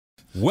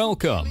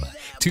Welcome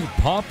to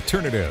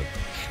Popternative,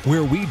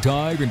 where we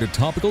dive into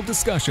topical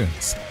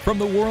discussions from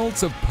the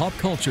worlds of pop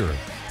culture,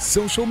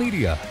 social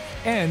media,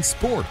 and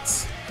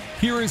sports.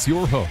 Here is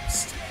your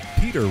host,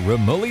 Peter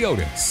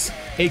Remoliotis,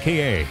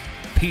 aka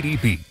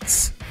PD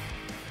Beats.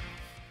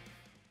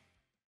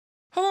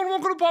 Hello and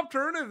welcome to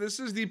Popternative. This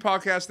is the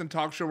podcast and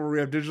talk show where we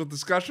have digital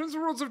discussions, the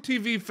worlds of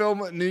TV,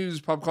 film, news,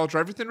 pop culture,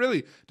 everything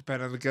really.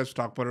 Depending on the guest, we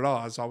talk about it all.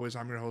 As always,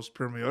 I'm your host,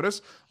 Peter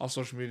Remoliotis. On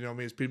social media, you know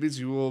me as PD Beats.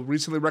 You will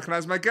recently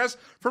recognize my guest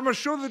from a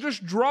show that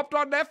just dropped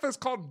on Netflix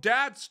called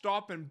Dad,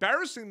 Stop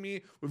Embarrassing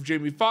Me with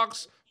Jamie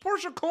Foxx.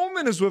 Porscha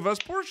Coleman is with us.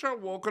 Porscha,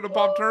 welcome to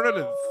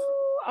Popternative.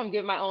 I'm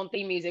giving my own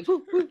theme music.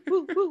 Woo, woo,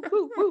 woo, woo,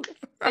 woo, woo.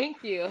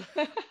 Thank you.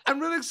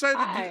 I'm really excited.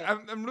 Hi.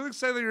 I'm really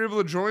excited that you're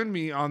able to join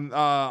me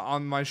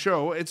on my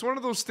show. It's one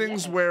of those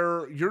things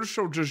where your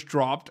show just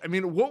dropped. I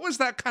mean, what was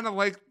that kind of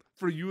like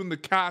for you and the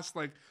cast,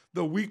 like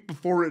the week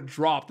before it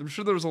dropped? I'm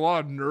sure there was a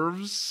lot of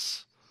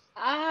nerves.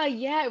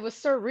 Yeah, it was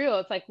surreal.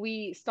 It's like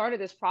we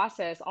started this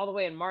process all the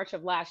way in March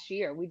of last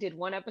year. We did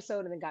one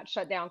episode and then got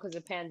shut down because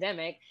of the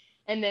pandemic.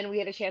 And then we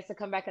had a chance to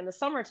come back in the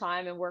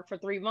summertime and work for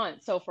 3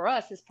 months. So for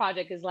us, this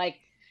project is like,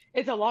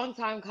 it's a long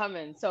time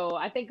coming. So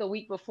I think a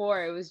week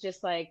before it was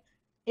just like,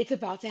 it's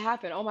about to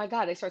happen. Oh my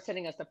God, they start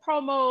sending us the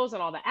promos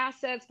and all the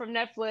assets from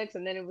Netflix.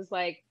 And then it was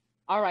like,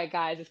 all right,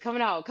 guys, it's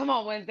coming out. Come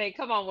on Wednesday.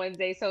 Come on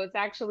Wednesday. So it's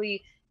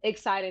actually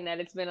exciting that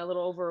it's been a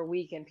little over a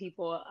week and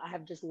people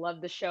have just loved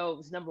the show. It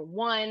was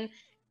 #1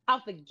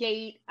 out the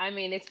gate. I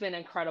mean, it's been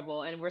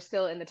incredible. And we're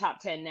still in the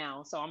top 10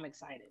 now. So I'm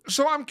excited.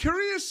 So I'm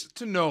curious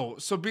to know.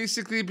 So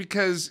basically,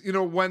 because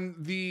when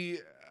the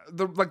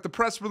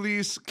press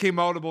release came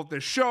out about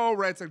this show,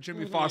 right? It's like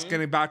Jimmy Fox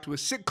getting back to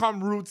his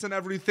sitcom roots and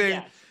everything.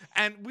 Yes.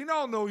 And we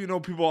all know,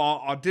 people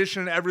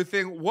audition and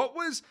everything. What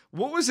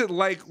was it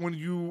like when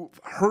you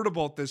heard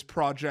about this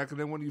project and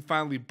then when you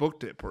finally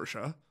booked it,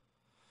 Porscha?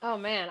 Oh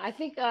man, I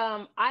think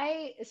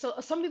so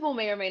some people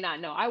may or may not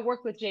know. I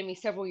worked with Jamie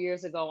several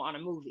years ago on a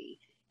movie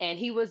and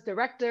he was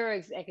director,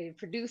 executive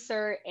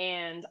producer,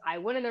 and I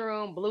went in the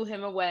room, blew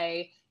him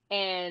away.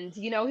 And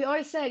he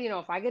always said,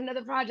 if I get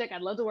another project,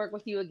 I'd love to work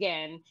with you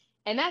again.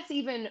 And that's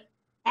even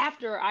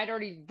after I'd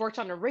already worked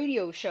on a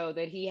radio show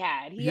that he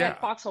had. He had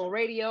Foxhole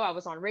Radio. I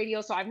was on radio.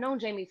 So I've known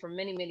Jamie for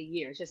many, many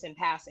years, just in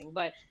passing.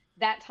 But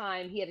that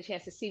time he had a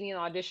chance to see me in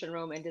the audition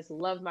room and just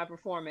loved my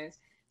performance.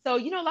 So,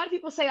 a lot of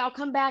people say, I'll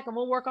come back and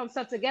we'll work on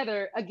stuff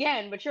together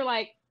again. But you're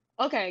like,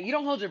 okay, you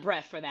don't hold your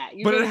breath for that.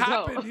 You but really it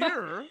happened don't.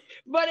 here.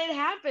 But it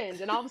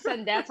happened. And all of a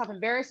sudden, Dad Stop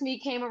Embarrass Me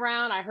came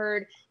around. I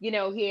heard, he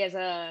has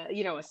a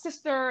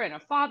sister and a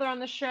father on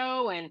the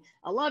show and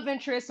a love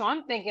interest. So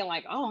I'm thinking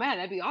like, oh man,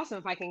 that'd be awesome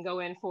if I can go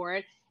in for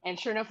it. And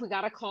sure enough, we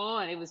got a call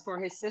and it was for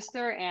his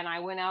sister. And I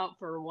went out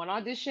for one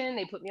audition.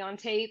 They put me on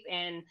tape.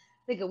 And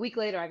I think a week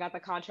later, I got the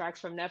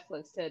contracts from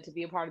Netflix to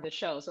be a part of the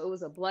show. So it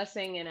was a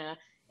blessing and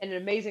an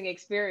amazing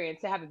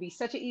experience to have it be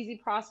such an easy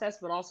process,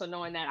 but also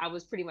knowing that I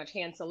was pretty much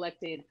hand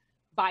selected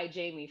by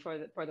Jamie for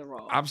the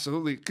role.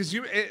 Absolutely, because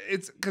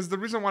because the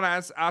reason I want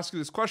to ask you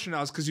this question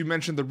now is because you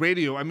mentioned the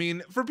radio. I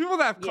mean, for people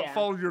that have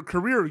followed your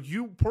career,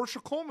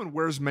 Porscha Coleman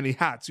wears many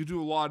hats. You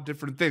do a lot of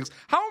different things.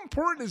 How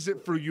important is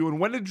it for you, and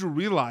when did you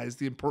realize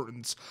the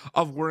importance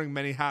of wearing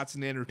many hats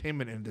in the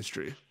entertainment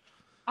industry?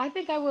 I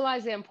think I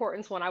realized the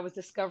importance when I was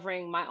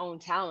discovering my own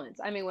talents.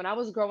 I mean, when I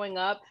was growing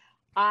up,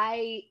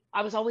 I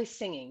was always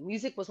singing.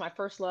 Music was my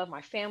first love.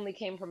 My family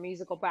came from a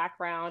musical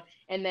background.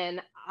 And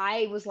then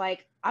I was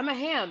like, I'm a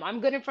ham. I'm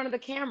good in front of the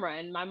camera.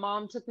 And my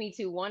mom took me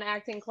to one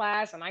acting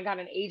class and I got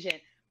an agent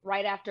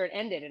right after it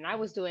ended. And I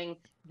was doing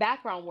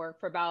background work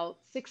for about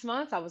 6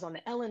 months. I was on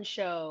the Ellen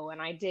Show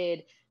and I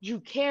did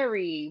Drew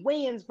Carey,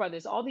 Wayans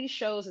Brothers, all these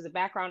shows as a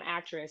background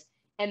actress.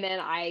 And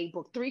then I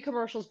booked 3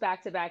 commercials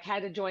back to back,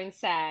 had to join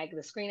SAG,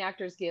 the Screen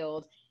Actors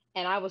Guild.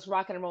 And I was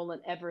rocking and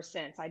rolling ever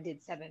since. I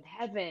did Seventh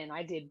Heaven.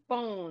 I did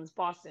Bones,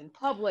 Boston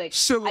Public.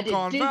 Silicon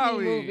I did Disney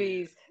Valley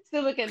movies,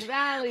 Silicon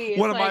Valley. It's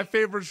one of my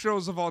favorite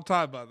shows of all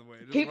time, by the way.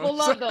 People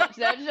love that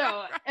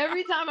show.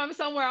 Every time I'm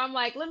somewhere, I'm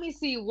like, let me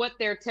see what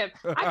their tip.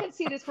 I can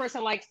see this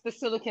person likes the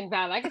Silicon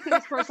Valley. I can see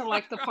this person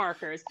likes the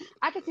Parkers.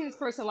 I can see this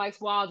person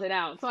likes Wild It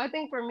Out. So I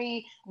think for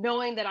me,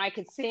 knowing that I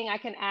could sing, I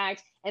can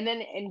act. And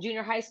then in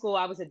junior high school,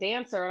 I was a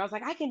dancer. And I was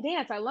like, I can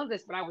dance. I love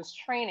this. But I was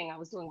training. I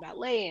was doing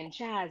ballet and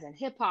jazz and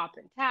hip hop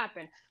and tap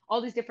and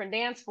all these different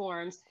dance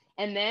forms.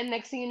 And then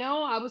next thing you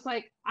know, I was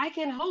like, I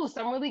can host.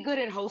 I'm really good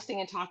at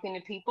hosting and talking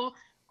to people.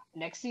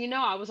 Next thing you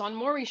know, I was on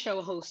Maury's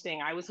show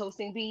hosting. I was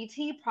hosting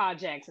BET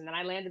projects. And then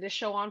I landed a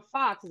show on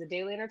Fox as a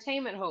daily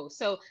entertainment host.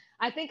 So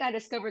I think I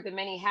discovered the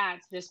many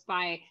hats just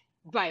by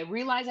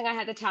realizing I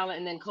had the talent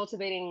and then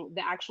cultivating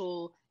the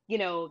actual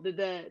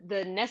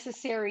the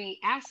necessary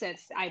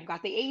assets. I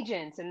got the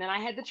agents and then I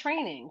had the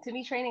training. To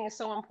me, training is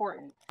so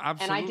important.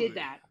 Absolutely. And I did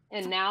that.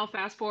 And now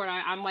fast forward,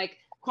 I'm like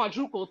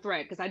quadruple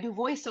threat because I do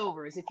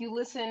voiceovers. If you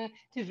listen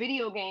to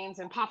video games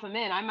and pop them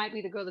in, I might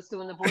be the girl that's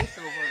doing the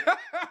voiceover.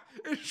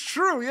 It's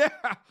true,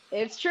 yeah.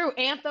 It's true.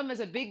 Anthem is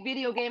a big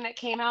video game that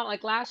came out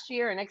like last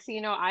year. And next thing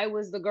you know, I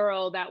was the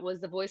girl that was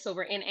the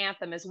voiceover in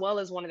Anthem as well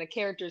as one of the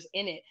characters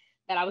in it.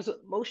 that I was with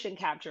motion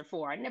capture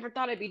for. I never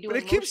thought I'd be But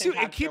doing motion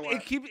capture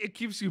work. it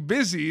keeps you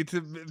busy to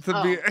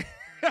be.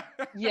 Oh,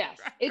 yes,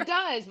 it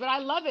does. But I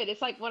love it.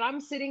 It's like when I'm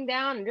sitting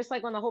down, and just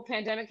like when the whole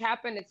pandemic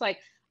happened, it's like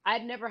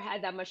I'd never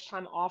had that much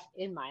time off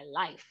in my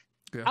life.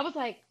 Yeah. I was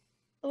like,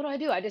 what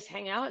do? I just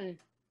hang out and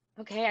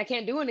okay, I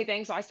can't do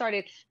anything. So I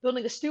started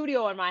building a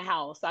studio in my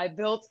house. I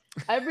built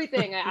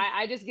everything.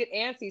 I just get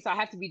antsy. So I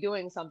have to be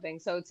doing something.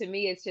 So to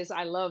me, it's just,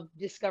 I love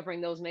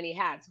discovering those many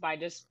hats by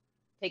just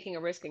taking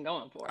a risk and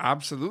going for it.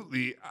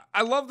 Absolutely.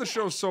 I love the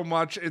show so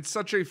much. It's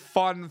such a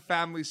fun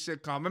family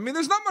sitcom. I mean,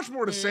 there's not much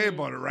more to say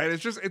about it, right?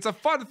 It's a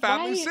fun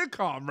family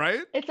sitcom,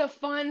 right? It's a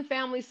fun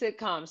family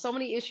sitcom. So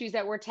many issues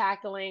that we're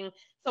tackling,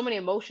 so many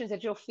emotions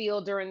that you'll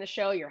feel during the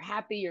show. You're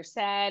happy, you're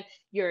sad,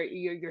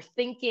 you're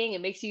thinking.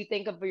 It makes you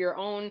think of your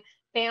own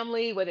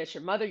family, whether it's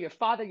your mother, your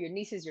father, your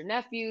nieces, your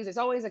nephews. There's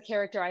always a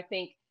character, I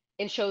think,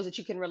 in shows that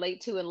you can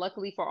relate to. And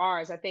luckily for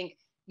ours, I think,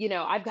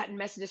 I've gotten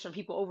messages from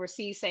people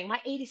overseas saying, my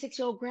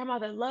 86-year-old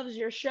grandmother loves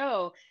your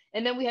show.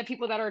 And then we have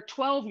people that are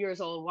 12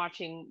 years old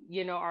watching,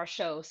 our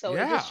show. So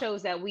it just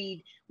shows that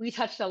we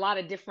touched a lot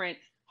of different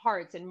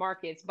hearts and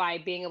markets by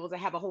being able to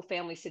have a whole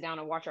family sit down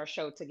and watch our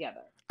show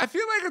together. I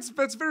feel like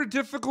that's very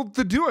difficult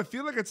to do. I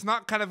feel like it's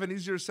not kind of an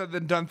easier said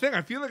than done thing.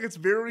 I feel like it's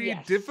very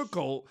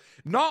difficult.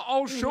 Not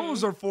all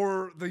shows are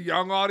for the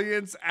young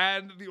audience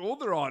and the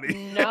older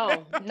audience.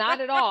 No,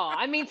 not at all.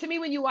 I mean, to me,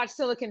 when you watch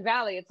Silicon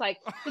Valley, it's like,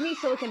 to me,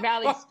 Silicon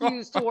Valley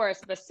skews toward a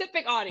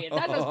specific audience.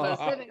 That's a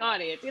specific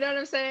audience. You know what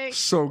I'm saying?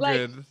 So like,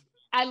 good.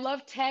 I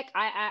love tech.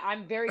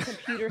 I'm very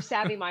computer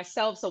savvy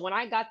myself. So when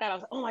I got that, I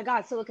was like, oh my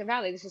God, Silicon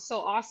Valley, this is so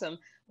awesome.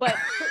 But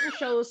certain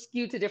shows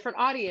skew to different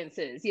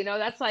audiences.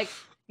 That's like,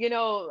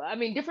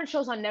 different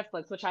shows on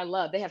Netflix, which I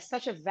love. They have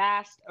such a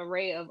vast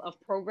array of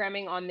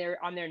programming on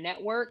their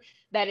network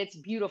that it's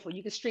beautiful.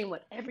 You can stream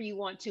whatever you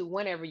want to,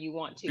 whenever you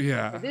want to.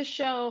 Yeah. For this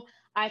show,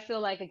 I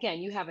feel like, again,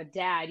 you have a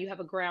dad, you have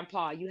a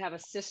grandpa, you have a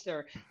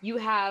sister, you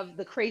have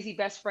the crazy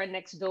best friend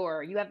next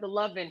door, you have the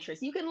love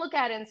interest. You can look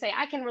at it and say,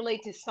 I can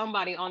relate to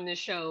somebody on this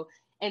show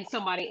and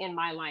somebody in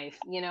my life,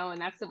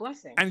 and that's the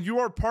blessing. And you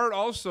are part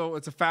also,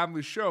 it's a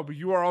family show, but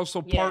you are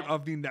also part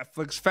of the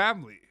Netflix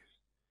family.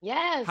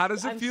 Yes. How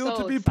does it feel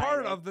to be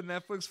part of the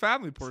Netflix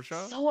family,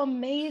 Porscha? So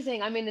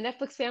amazing. I mean, the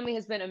Netflix family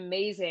has been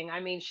amazing. I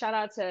mean, shout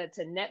out to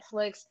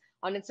Netflix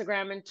on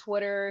Instagram and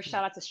Twitter.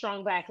 Shout out to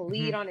Strong Back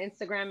Lead on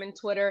Instagram and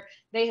Twitter.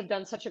 They have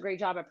done such a great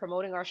job at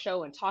promoting our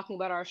show and talking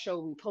about our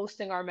show,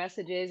 reposting our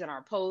messages and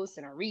our posts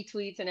and our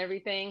retweets and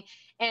everything.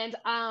 And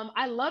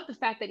I love the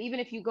fact that even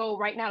if you go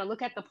right now to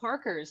look at the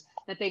Parkers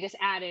that they just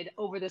added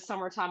over the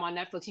summertime on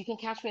Netflix, you can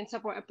catch me in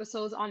several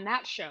episodes on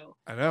that show.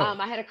 I know.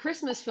 I had a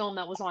Christmas film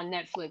that was on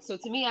Netflix. So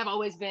to me, I've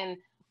always been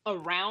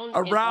around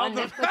on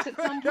Netflix at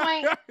some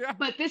point,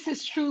 but this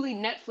is truly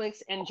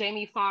Netflix and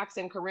Jamie Foxx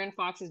and Corinne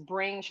Foxx's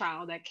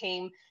brainchild that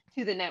came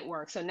to the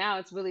network. So now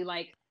it's really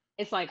like,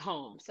 it's like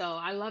home. So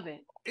I love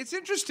it. It's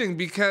interesting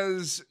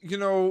because,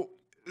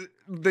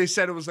 they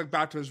said it was like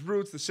back to his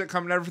roots, the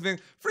sitcom and everything.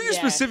 For you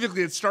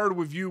specifically, it started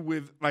with you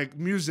with like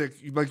music,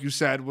 like you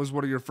said, was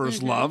one of your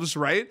first loves,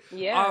 right?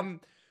 Yeah.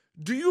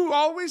 Do you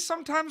always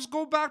sometimes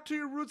go back to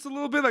your roots a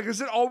little bit? Like,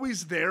 is it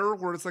always there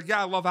where it's like, yeah,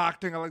 I love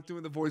acting, I like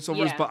doing the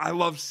voiceovers, but I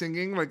love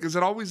singing? Like, is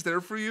it always there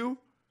for you?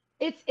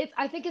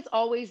 I think it's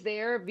always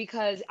there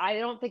because I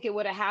don't think it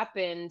would have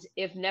happened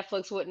if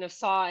Netflix wouldn't have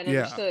saw and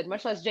understood,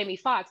 much less Jamie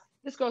Foxx.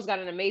 This girl's got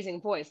an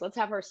amazing voice. Let's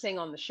have her sing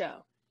on the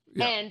show.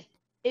 Yeah. And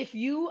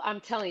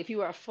I'm telling you, if you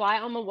were a fly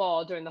on the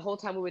wall during the whole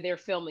time we were there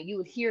filming, you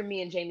would hear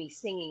me and Jamie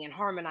singing and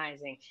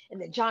harmonizing,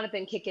 and then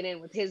Jonathan kicking in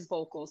with his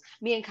vocals,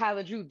 me and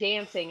Kyla Drew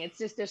dancing. It's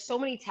just, there's so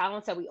many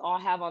talents that we all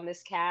have on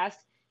this cast.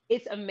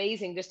 It's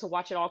amazing just to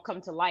watch it all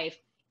come to life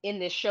in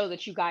this show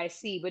that you guys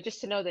see, but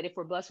just to know that if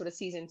we're blessed with a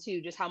season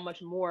 2, just how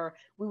much more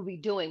we will be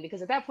doing,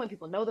 because at that point,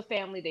 people know the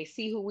family, they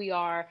see who we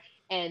are,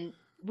 and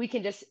we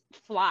can just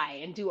fly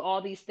and do all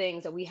these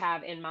things that we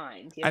have in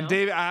mind. And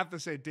David, I have to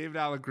say, David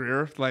Alan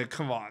Grier, like,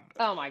 come on.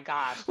 Oh my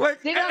gosh.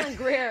 Like, David Alan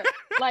Grier,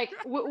 like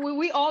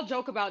we all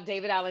joke about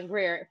David Alan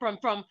Grier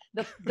from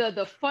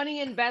the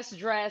funny and best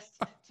dressed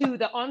to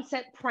the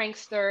on-set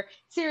prankster.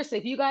 Seriously,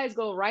 if you guys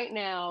go right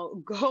now,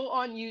 go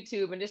on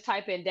YouTube and just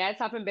type in Dad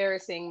Stop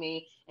Embarrassing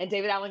Me and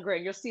David Alan Grier,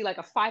 and you'll see like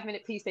a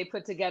 5-minute piece they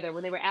put together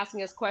when they were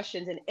asking us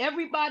questions, and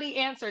everybody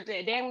answered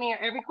damn near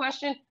every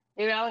question.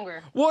 David Alan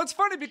Grier. Well, it's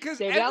funny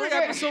because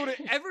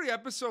every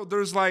episode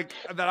there's like,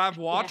 that I've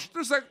watched,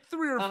 there's like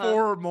 3 or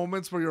 4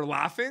 moments where you're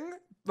laughing,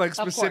 like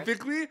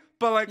specifically,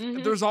 but like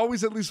there's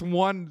always at least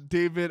one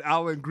David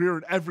Alan Grier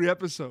in every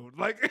episode.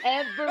 Like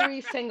every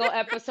single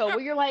episode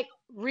where you're like,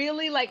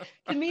 really? Like,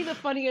 to me, the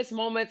funniest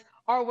moments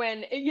are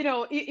when,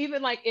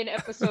 even like in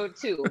episode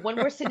 2, when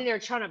we're sitting there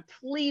trying to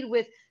plead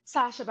with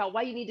Sasha about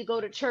why you need to go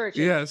to church.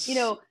 And, yes.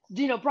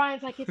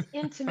 Brian's like, it's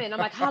intimate. And I'm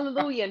like,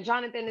 hallelujah. And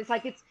Jonathan is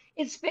like,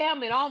 it's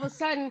family. And all of a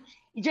sudden,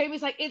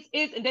 Jamie's like, it's,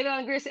 and David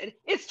Alan Grier said,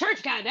 it's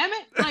church,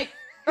 goddammit. Like,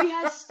 he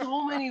has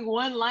so many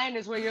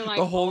one-liners where you're like,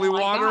 the holy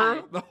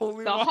water, God. the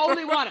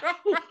holy water.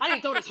 Ooh, I need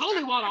to throw this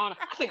holy water on.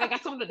 I think I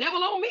got some of the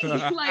devil on me.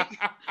 Like,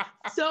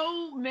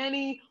 so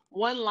many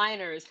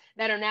one-liners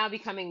that are now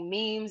becoming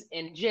memes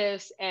and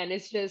GIFs, and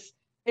it's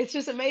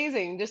just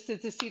amazing just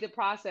to see the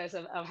process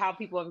of how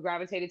people have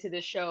gravitated to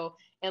this show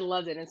and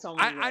loved it in so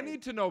many ways. I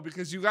need to know,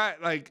 because you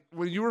got, like,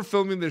 when you were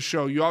filming this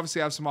show, you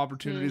obviously have some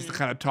opportunities to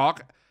kind of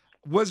talk.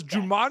 Was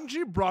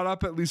Jumanji brought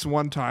up at least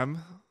one time?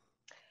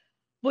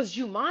 Was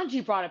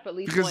Jumanji brought up at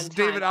least one time? Because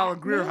David Alan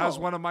Grier has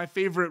one of my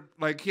favorite,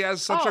 like, he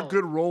has such a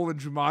good role in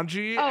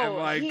Jumanji. And,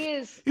 like,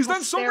 he's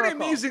done so many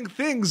amazing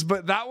things,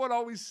 but that one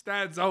always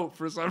stands out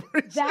for some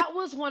reason. That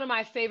was one of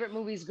my favorite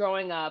movies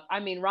growing up. I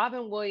mean,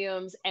 Robin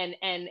Williams and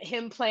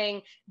him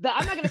playing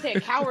I'm not going to say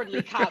a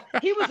cowardly cop.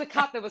 He was a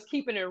cop that was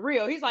keeping it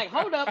real. He's like,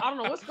 hold up, I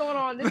don't know what's going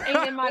on. This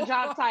ain't in my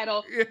job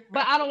title,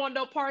 but I don't want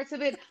no parts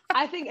of it.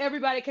 I think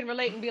everybody can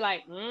relate and be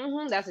like,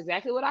 that's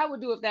exactly what I would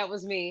do if that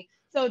was me.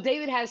 So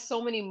David has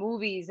so many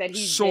movies that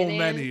he's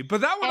been in, but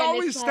that one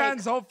always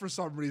stands out for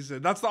some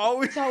reason. That's the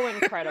always so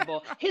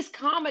incredible. His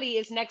comedy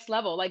is next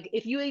level. Like,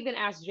 if you even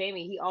ask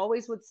Jamie, he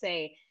always would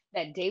say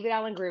that David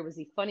Alan Grier was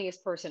the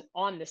funniest person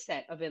on the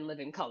set of In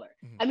Living Color.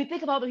 I mean,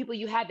 think of all the people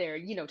you had there.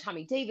 You know,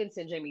 Tommy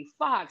Davidson, Jamie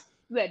Foxx,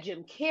 you had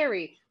Jim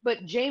Carrey,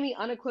 but Jamie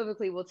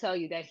unequivocally will tell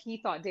you that he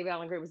thought David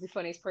Alan Grier was the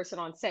funniest person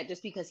on set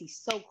just because he's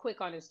so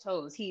quick on his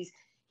toes.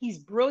 He's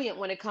brilliant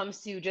when it comes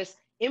to just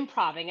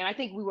improving, and I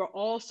think we were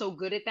all so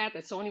good at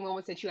that so many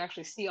moments that you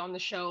actually see on the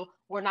show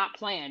were not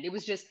planned. It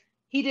was just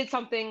he did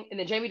something, and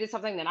then Jamie did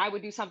something, then I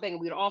would do something,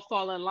 and we'd all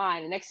fall in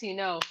line, and next thing you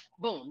know,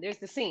 boom, there's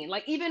the scene.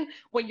 Like, even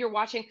when you're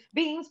watching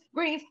beans,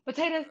 greens,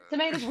 potatoes,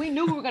 tomatoes, we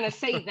knew we were going to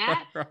say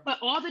that, but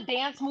all the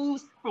dance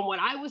moves from what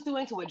I was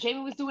doing to what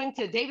Jamie was doing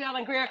to David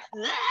Alan Grier,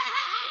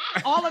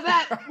 all of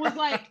that was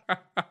like,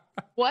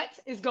 what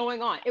is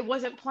going on? It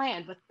wasn't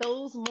planned, but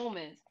those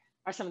moments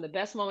are some of the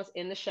best moments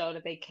in the show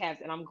that they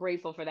kept. And I'm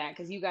grateful for that,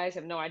 because you guys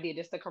have no idea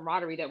just the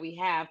camaraderie that we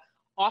have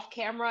off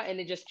camera, and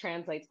it just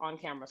translates on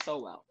camera so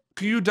well.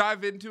 Can you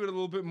dive into it a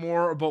little bit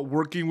more about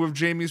working with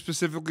Jamie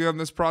specifically on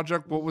this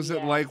project? What was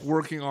it like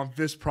working on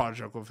this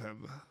project with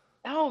him?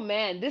 Oh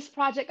man, this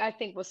project I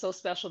think was so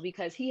special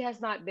because he has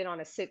not been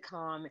on a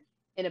sitcom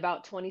in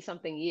about 20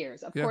 something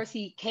years. Of course,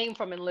 he came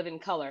from In Living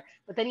Color,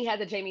 but then he had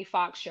the Jamie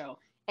Foxx show,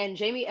 and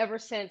Jamie ever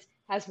since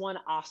has won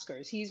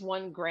Oscars. He's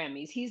won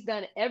Grammys. He's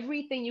done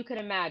everything you can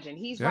imagine.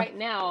 He's right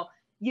now,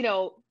 you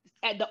know,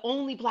 the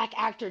only Black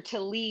actor to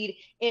lead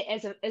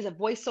as a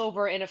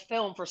voiceover in a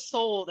film for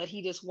Soul that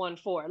he just won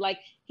for. Like,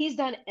 he's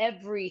done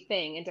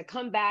everything. And to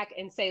come back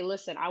and say,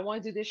 listen, I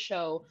want to do this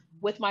show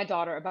with my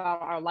daughter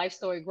about our life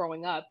story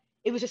growing up,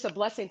 it was just a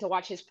blessing to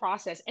watch his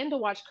process and to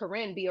watch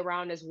Corinne be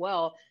around as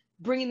well,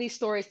 bringing these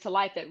stories to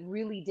life that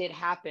really did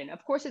happen.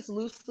 Of course, it's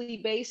loosely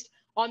based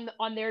on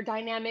their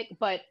dynamic,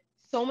 but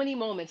so many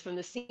moments from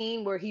the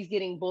scene where he's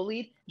getting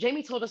bullied.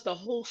 Jamie told us the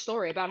whole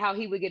story about how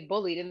he would get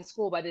bullied in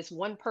school by this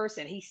one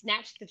person. He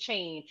snatched the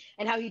chain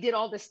and how he did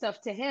all this stuff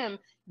to him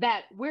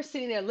that we're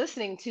sitting there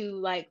listening to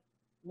like,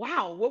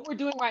 wow, what we're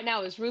doing right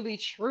now is really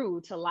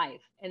true to life.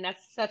 And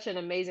that's such an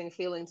amazing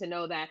feeling to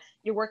know that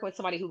you're working with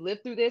somebody who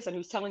lived through this and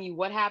who's telling you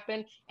what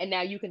happened. And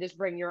now you can just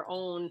bring your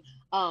own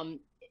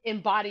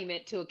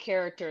embodiment to a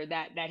character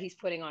that he's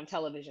putting on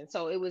television.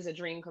 So it was a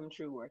dream come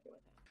true working with him.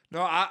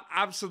 No,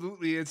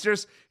 absolutely. It's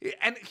just,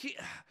 and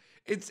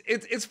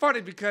it's funny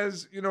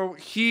because, you know,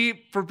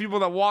 for people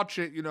that watch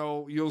it, you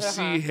know, you'll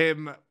see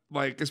him,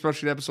 like,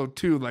 especially in episode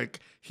 2, like,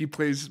 he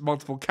plays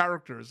multiple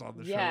characters on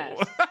the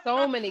show.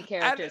 So many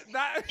characters.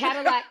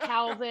 Cadillac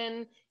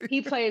Calvin, he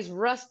plays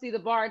Rusty the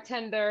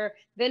bartender.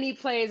 Then he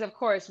plays, of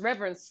course,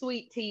 Reverend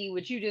Sweet Tea,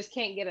 which you just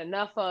can't get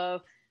enough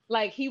of.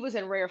 Like, he was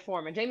in rare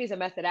form, and Jamie's a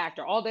method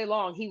actor. All day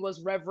long, he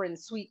was Reverend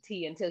Sweet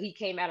Tea until he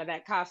came out of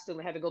that costume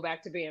and had to go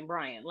back to being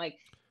Brian. Like,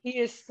 he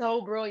is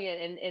so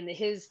brilliant, and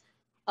his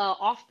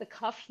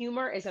off-the-cuff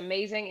humor is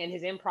amazing, and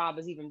his improv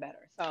is even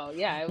better. So,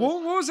 yeah.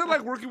 What was it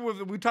like working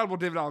with, we talked about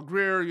David Alan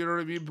Grier, you know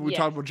what I mean? But we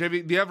talked about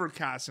Jamie, the other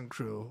cast and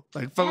crew,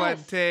 like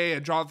Valente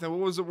and Jonathan. What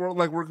was it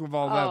like working with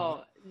all of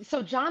them?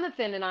 So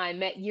Jonathan and I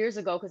met years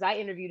ago because I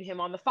interviewed him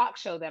on the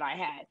Fox show that I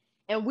had.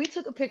 And we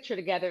took a picture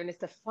together, and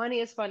it's the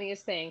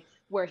funniest thing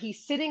where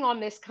he's sitting on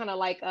this kind of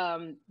like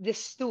this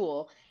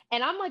stool.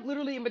 And I'm like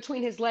literally in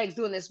between his legs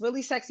doing this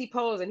really sexy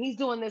pose, and he's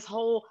doing this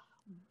whole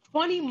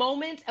funny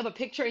moment of a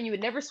picture, and you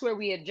would never swear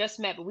we had just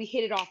met, but we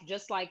hit it off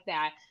just like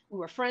that. We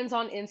were friends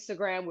on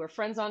Instagram, we were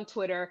friends on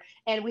Twitter,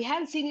 and we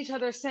hadn't seen each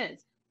other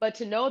since. But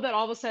to know that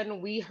all of a sudden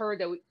we heard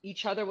that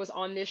each other was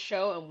on this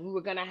show and we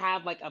were going to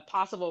have like a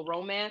possible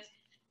romance,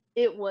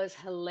 it was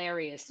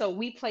hilarious. So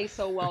we play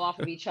so well off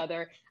of each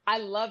other. I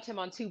loved him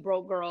on Two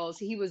Broke Girls.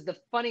 He was the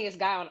funniest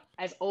guy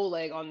as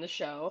Oleg on the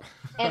show.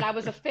 And I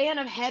was a fan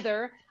of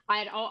Heather.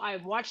 I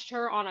watched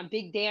her on a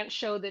big dance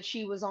show that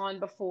she was on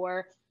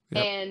before.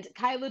 Yep. And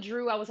Kyla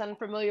Drew, I was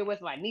unfamiliar with.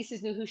 My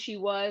nieces knew who she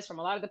was from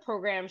a lot of the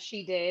programs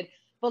she did.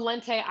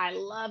 Valente, I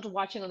loved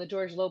watching on the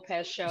George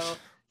Lopez show.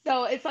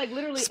 So it's like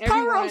literally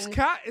everyone.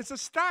 It's a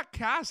stacked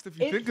cast if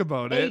you think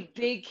about it. It's a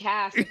big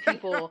cast of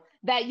people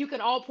that you can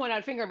all point out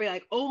a finger and be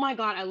like, oh my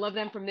God, I love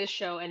them from this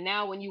show. And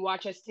now when you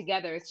watch us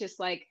together, it's just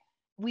like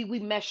we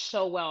meshed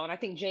so well. And I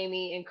think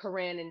Jamie and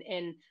Corinne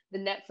and the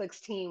Netflix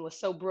team was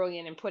so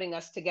brilliant in putting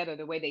us together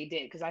the way they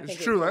did, because I It's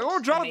think it true. Like, oh,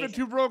 works Jonathan, amazing.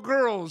 Two Broke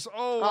Girls.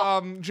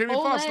 Jamie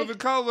Foxx, Oleg, Living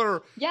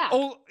Color. yeah.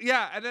 Oh,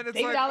 yeah. And then it's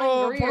David like,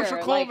 Allen Greer,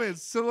 Porscha Coleman, like,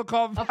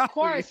 Silicon Valley. of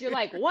course, you're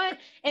like, what?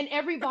 And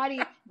everybody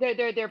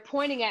they're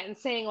pointing at and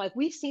saying, like,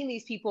 we've seen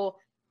these people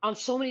on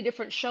so many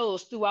different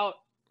shows throughout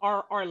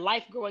our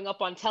life growing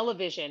up on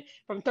television,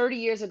 from 30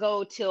 years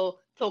ago till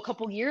a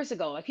couple years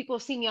ago. Like, people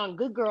have seen me on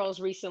Good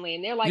Girls recently,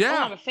 and they're like, "Oh,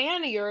 Yeah. I'm a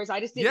fan of yours.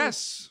 I just didn't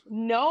Yes.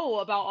 know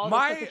about all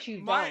the stuff that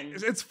you've done."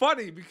 It's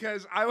funny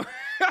because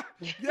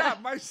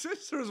my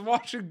sister's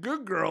watching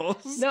Good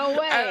Girls. No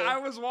way. And I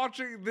was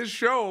watching this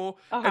show,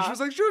 and she was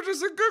like, she was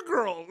just in Good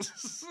Girls.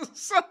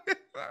 So,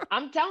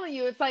 I'm telling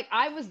you, it's like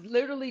I was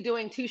literally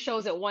doing 2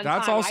 shows at one time.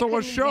 that's also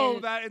a show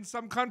that in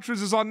some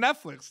countries is on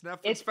Netflix.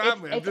 Netflix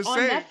Family. I'm just on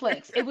saying.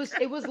 Netflix.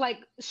 It was like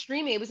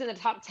streaming. It was in the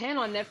top 10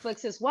 on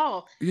Netflix as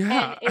well.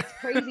 Yeah. And it's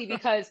crazy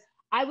because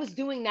I was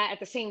doing that at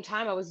the same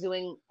time I was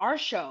doing our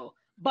show,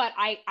 but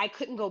I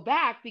couldn't go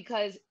back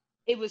because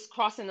it was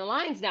crossing the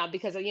lines now,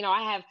 because I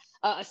have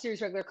a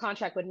series regular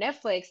contract with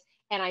Netflix,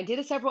 and I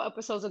did several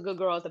episodes of Good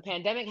Girls. The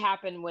pandemic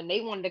happened. When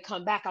they wanted to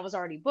come back, I was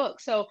already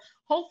booked. So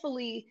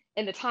hopefully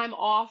in the time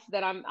off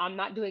that I'm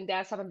not doing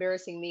that, stop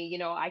embarrassing me,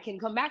 I can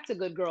come back to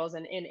Good Girls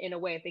in a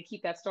way if they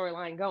keep that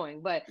storyline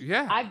going. But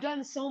Yeah. I've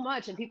done so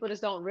much, and people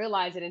just don't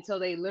realize it until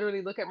they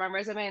literally look at my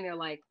resume and they're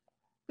like,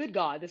 good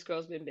God, this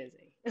girl's been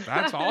busy.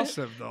 That's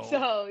awesome, though.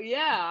 So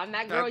yeah, I'm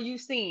that girl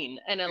you've seen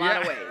in a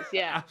lot of ways.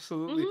 Yeah.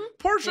 Absolutely.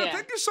 Porscha, Yeah.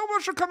 thank you so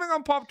much for coming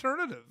on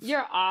Popternative.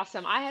 You're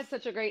awesome. I had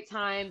such a great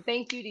time.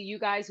 Thank you to you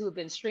guys who have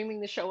been streaming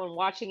the show and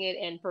watching it,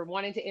 and for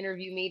wanting to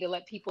interview me to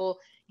let people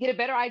get a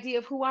better idea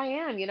of who I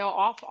am,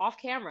 off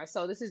camera.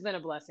 So this has been a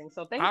blessing.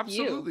 So thank you.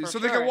 Absolutely. So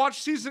they can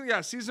watch season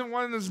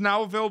 1 is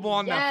now available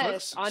on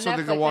Netflix. On so Netflix.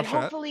 They can watch and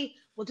that. hopefully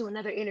we'll do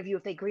another interview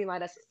if they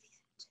greenlight us.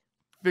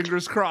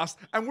 Fingers crossed.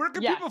 And where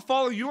can people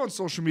follow you on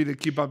social media to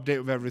keep update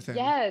with everything?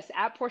 Yes,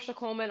 at Porscha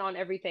Coleman on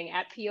everything,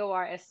 at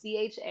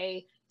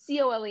Porscha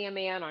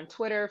Coleman on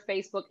Twitter,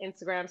 Facebook,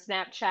 Instagram,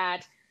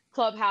 Snapchat,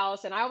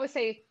 Clubhouse, and I always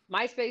say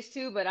MySpace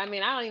too, but I don't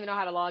even know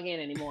how to log in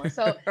anymore.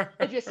 So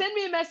if you send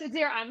me a message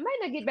there, I might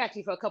not get back to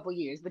you for a couple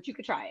years, but you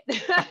could try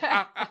it.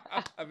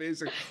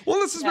 Amazing. Well,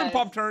 this has been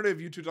Popternative,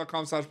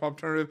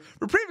 youtube.com/Popternative.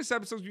 For previous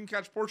episodes, you can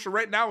catch Porscha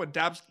right now with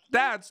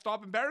Dad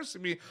Stop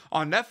Embarrassing Me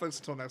on Netflix.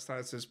 Until next time,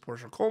 this is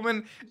Porscha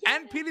Coleman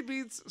and Petey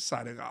Beats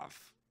signing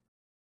off.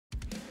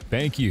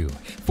 Thank you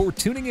for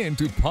tuning in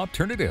to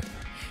Popternative.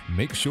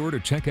 Make sure to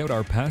check out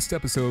our past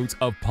episodes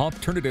of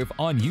Popternative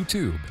on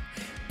YouTube.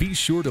 Be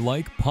sure to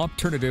like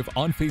Popternative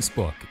on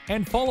Facebook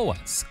and follow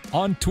us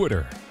on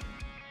Twitter.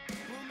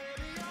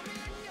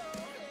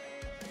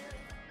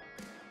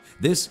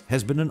 This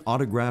has been an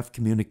Autograph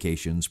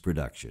Communications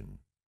production.